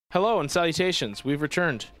Hello and salutations. We've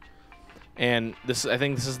returned. And I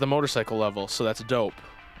think this is the motorcycle level, so that's dope.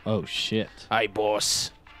 Oh, shit. Aye,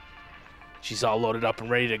 boss. She's all loaded up and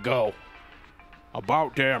ready to go.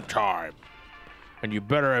 About damn time. And you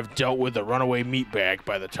better have dealt with the runaway meatbag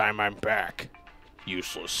by the time I'm back.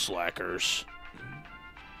 Useless slackers.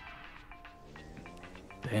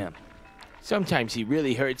 Damn. Sometimes he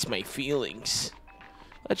really hurts my feelings.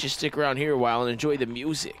 Let's just stick around here a while and enjoy the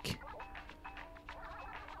music.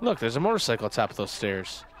 Look, there's a motorcycle at the top of those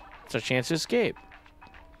stairs. It's our chance to escape.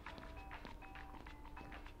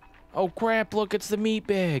 Oh crap, look, it's the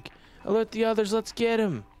meatbag. Alert the others, let's get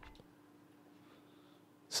him.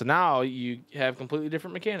 So now you have completely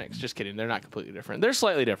different mechanics. Just kidding, they're not completely different. They're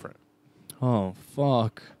slightly different. Oh,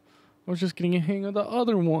 fuck. I was just getting a hang of the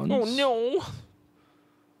other ones. Oh no.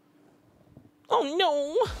 Oh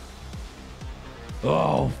no.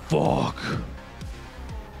 Oh, fuck.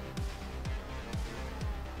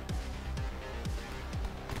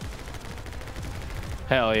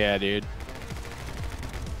 Hell yeah, dude.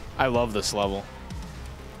 I love this level.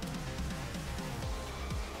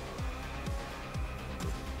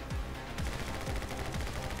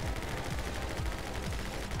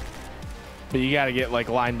 But you gotta get like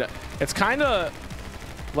lined up. It's kind of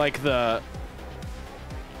like the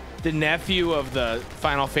nephew of the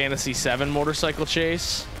Final Fantasy VII motorcycle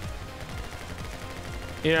chase.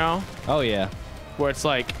 You know? Oh, yeah. Where it's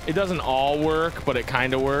like, it doesn't all work, but it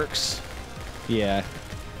kind of works. Yeah.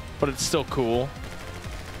 But it's still cool.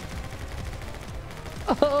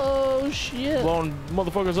 Oh, shit. Blowing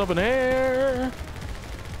motherfuckers up in the air.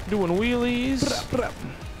 Doing wheelies.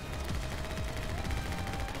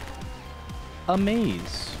 A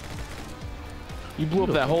maze. You blew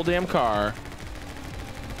up that whole damn car.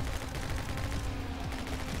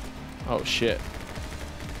 Oh, shit.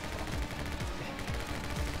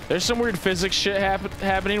 There's some weird physics shit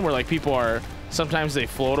happening where, like, people are... Sometimes they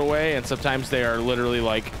float away, and sometimes they are literally,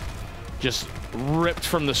 like, just ripped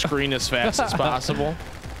from the screen as fast as possible.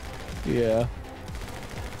 Yeah.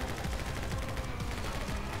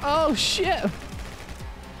 Oh, shit.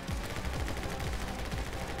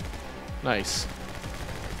 Nice.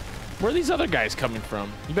 Where are these other guys coming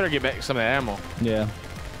from? You better get back some of that ammo. Yeah.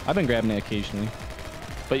 I've been grabbing it occasionally.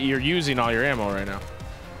 But you're using all your ammo right now.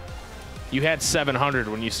 You had 700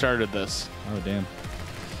 when you started this. Oh, damn.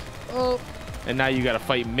 Oh. And now you gotta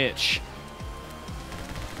fight Mitch.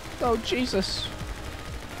 Oh, Jesus.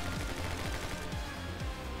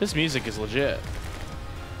 This music is legit.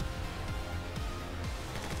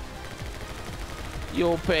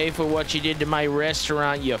 You'll pay for what you did to my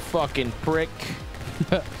restaurant, you fucking prick.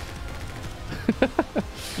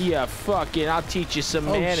 Yeah, fucking, I'll teach you some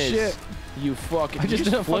manners. Shit. You fucking... I just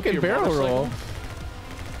did a fucking barrel roll.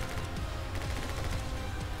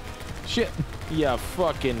 Shit. You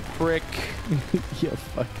fucking prick. You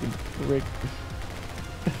fucking prick.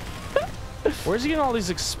 Where's he getting all these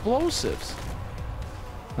explosives?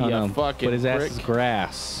 Oh, You no. fucking But his ass prick. is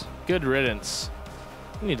grass. Good riddance.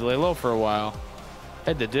 You need to lay low for a while.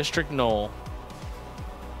 Head to District Knoll.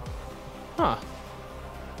 Huh.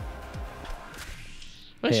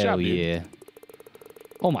 Nice Hell job, dude. yeah.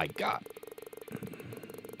 Oh my god.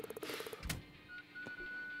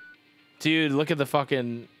 Dude, look at the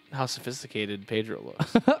fucking... How sophisticated Pedro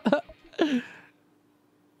looks.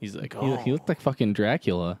 He's like, oh. He looked like fucking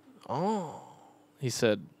Dracula. Oh. He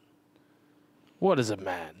said, what is a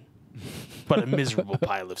man but a miserable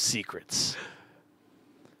pile of secrets?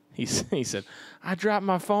 He said, I dropped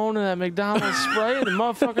my phone in that McDonald's spray and the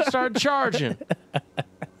motherfucker started charging.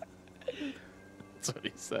 That's what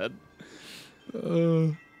he said.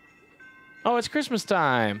 Oh, it's Christmas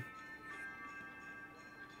time.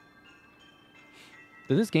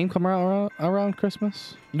 Did this game come out around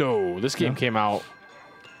Christmas? No, this game came out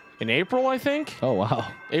in April, I think. Oh, wow.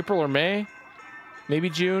 April or May. Maybe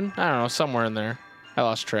June. I don't know, somewhere in there. I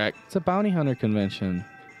lost track. It's a bounty hunter convention.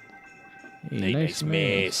 Hey, Nice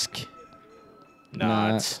mask.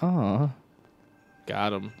 Not. Aw.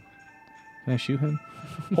 Got him. Can I shoot him?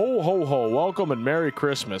 Ho, ho, ho. Welcome and Merry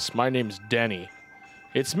Christmas. My name's Denny.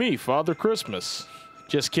 It's me, Father Christmas.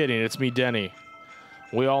 Just kidding. It's me, Denny.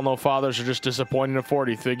 We all know fathers are just disappointing at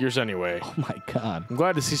 40 figures anyway. Oh, my God. I'm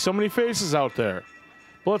glad to see so many faces out there.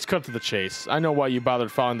 But let's cut to the chase. I know why you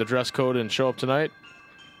bothered following the dress code and show up tonight.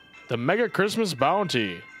 The Mega Christmas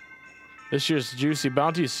Bounty. This year's juicy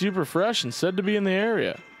bounty is super fresh and said to be in the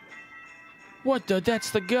area. What the? That's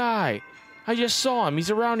the guy. I just saw him.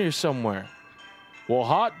 He's around here somewhere. Well,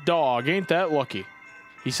 hot dog. Ain't that lucky?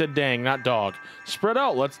 He said dang, not dog. Spread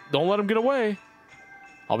out. Don't let him get away.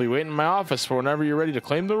 I'll be waiting in my office for whenever you're ready to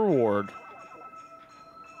claim the reward.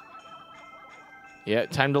 Yeah,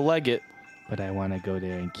 time to leg it. But I want to go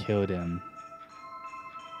there and kill them.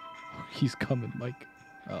 He's coming, Mike.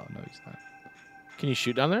 Oh, no, he's not. Can you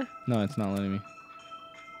shoot down there? No, it's not letting me.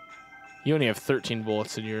 You only have 13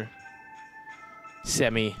 bullets in your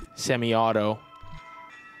semi-auto.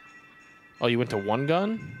 Oh, you went to one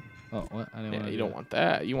gun? Oh, what? I didn't want to. You don't want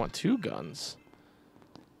that. You want 2 guns.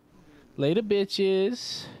 Later,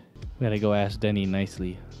 bitches. We gotta go ask Denny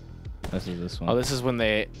nicely. This is this one. Oh, this is when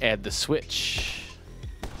they add the Switch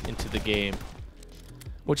into the game.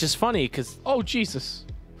 Which is funny, because... Oh, Jesus.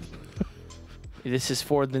 This is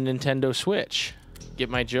for the Nintendo Switch. Get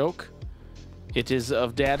my joke? It is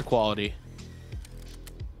of dad quality.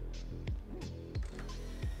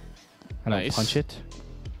 I don't Nice. punch it.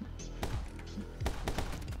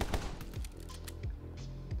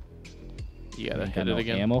 You gotta Ain't hit got it no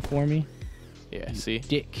again. ammo for me? Yeah, see?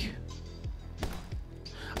 Dick.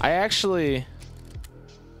 I actually...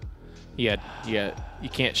 Yeah, you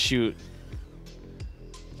can't shoot...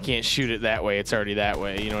 You can't shoot it that way. It's already that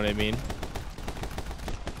way. You know what I mean?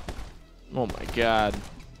 Oh my god.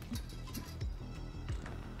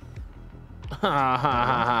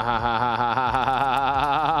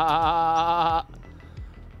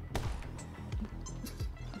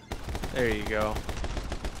 There you go.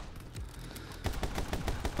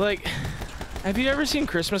 Like, have you ever seen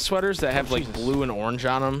Christmas sweaters that have like Jesus. blue and orange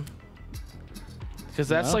on them? Because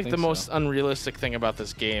that's I don't like the think most so. unrealistic thing about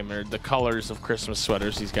this game, or the colors of Christmas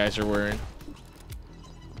sweaters these guys are wearing.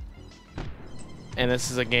 And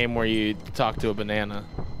this is a game where you talk to a banana.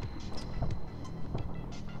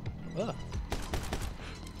 Ugh.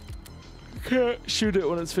 Can't shoot it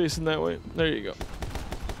when it's facing that way. There you go.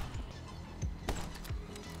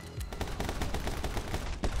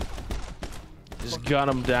 Just gun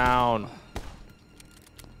him down.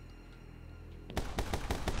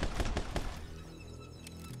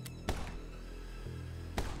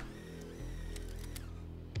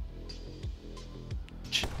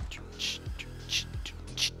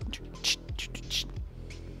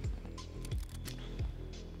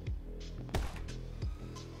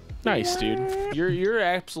 Nice, dude. You're an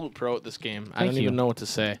absolute pro at this game. I don't even know what to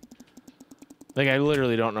say. Like, I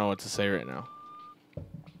literally don't know what to say right now.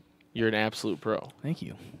 You're an absolute pro. Thank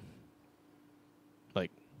you.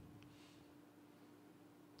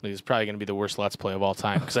 Like it's probably gonna be the worst Let's Play of all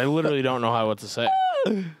time because I literally don't know what to say.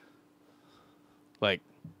 Like,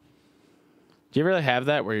 do you ever have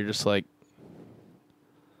that where you're just like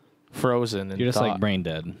frozen and You're just like brain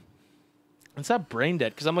dead. It's not brain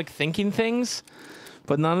dead because I'm like thinking things,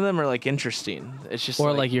 but none of them are like interesting. It's just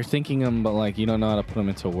Or like you're thinking them, but like you don't know how to put them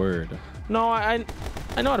into a word. no, I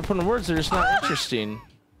know how to put in words. They're just not interesting.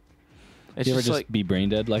 It's You ever just like be brain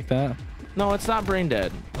dead like that? no, it's not brain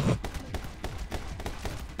dead.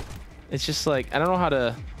 It's just like I don't know how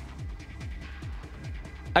to.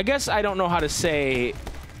 I guess I don't know how to say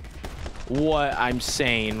what I'm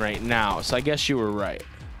saying right now. So I guess you were right.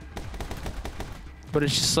 But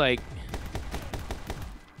it's just like,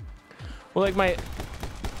 well, like I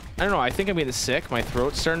don't know. I think I'm getting sick. My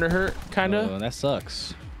throat's starting to hurt, kind of. Oh, that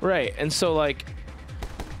sucks. Right, and so like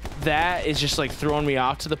that is just like throwing me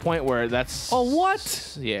off to the point where that's. Oh,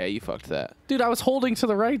 what? Yeah, you fucked that. Dude, I was holding to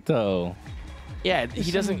the right though. Yeah,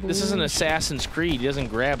 he doesn't. This isn't Assassin's Creed. He doesn't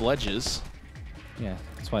grab ledges. Yeah,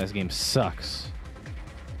 that's why this game sucks.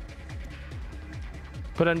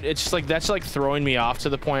 But it's just like that's like throwing me off to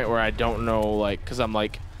the point where I don't know, like, because I'm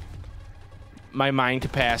like, my mind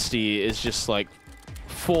capacity is just like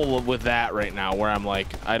full with that right now, where I'm like,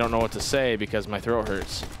 I don't know what to say because my throat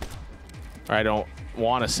hurts, or I don't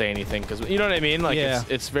want to say anything because you know what I mean. Like, yeah.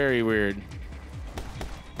 it's very weird.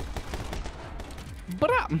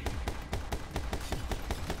 But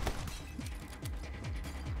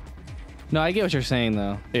no, I get what you're saying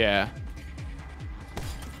though. Yeah.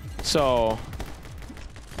 So,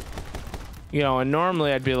 you know, and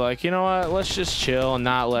normally I'd be like, you know what, let's just chill and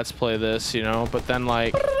not let's play this, you know, but then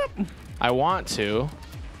like I want to.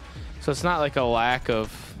 So it's not like a lack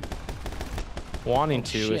of wanting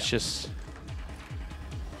to, shit. it's just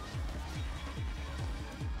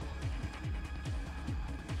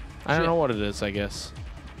I don't know what it is, I guess.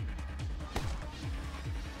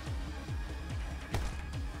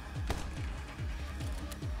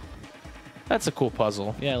 That's a cool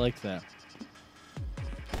puzzle. Yeah, I liked that.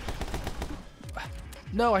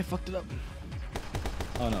 No, I fucked it up.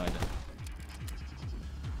 Oh no, I didn't.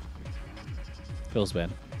 Feels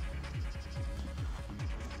bad.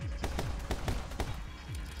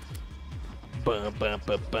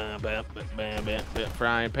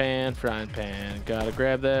 Frying pan, gotta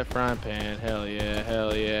grab that frying pan. Hell yeah,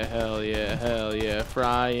 hell yeah, hell yeah, hell yeah.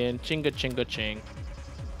 Frying, chinga chinga ching.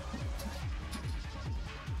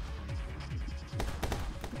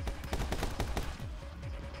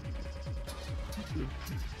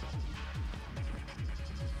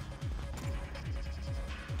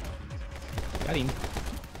 Got him.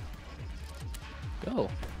 Go.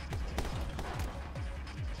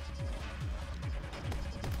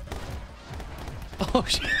 Oh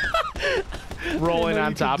shit. Rolling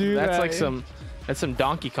on top. That's like that. that's some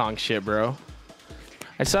Donkey Kong shit, bro.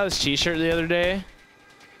 I saw this t-shirt the other day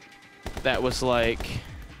that was like,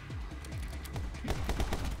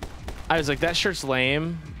 I was like, that shirt's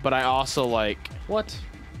lame, but I also like, What?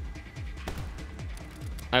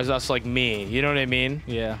 I was also like me, you know what I mean?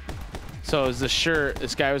 Yeah. So it was the shirt,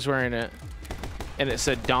 this guy was wearing it, and it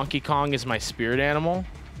said Donkey Kong is my spirit animal.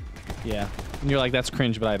 Yeah. And you're like, that's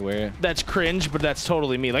cringe, but I'd wear it. That's cringe, but that's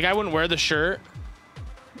totally me. Like, I wouldn't wear the shirt,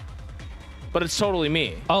 but it's totally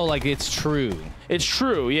me. Oh, like it's true. It's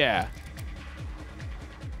true, yeah.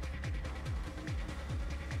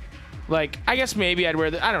 Like, I guess maybe I'd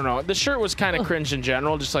wear the, I don't know. The shirt was kind of cringe in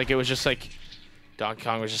general, just like, it was just like, Donkey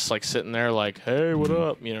Kong was just like sitting there like, hey, what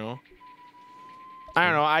up, you know? I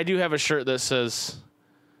don't know. I do have a shirt that says,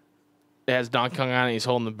 it has Donkey Kong on it, he's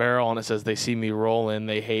holding the barrel, and it says, they see me rolling,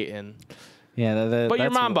 they hating. Yeah. But your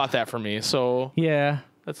mom bought that for me, so Yeah.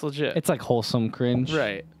 that's legit. It's like wholesome cringe.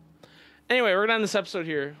 Right. Anyway, we're gonna end this episode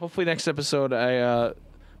here. Hopefully next episode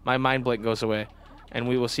my mind blank goes away. And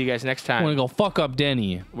we will see you guys next I'm time. gonna go fuck up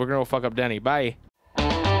Denny. We're gonna go fuck up Denny. Bye.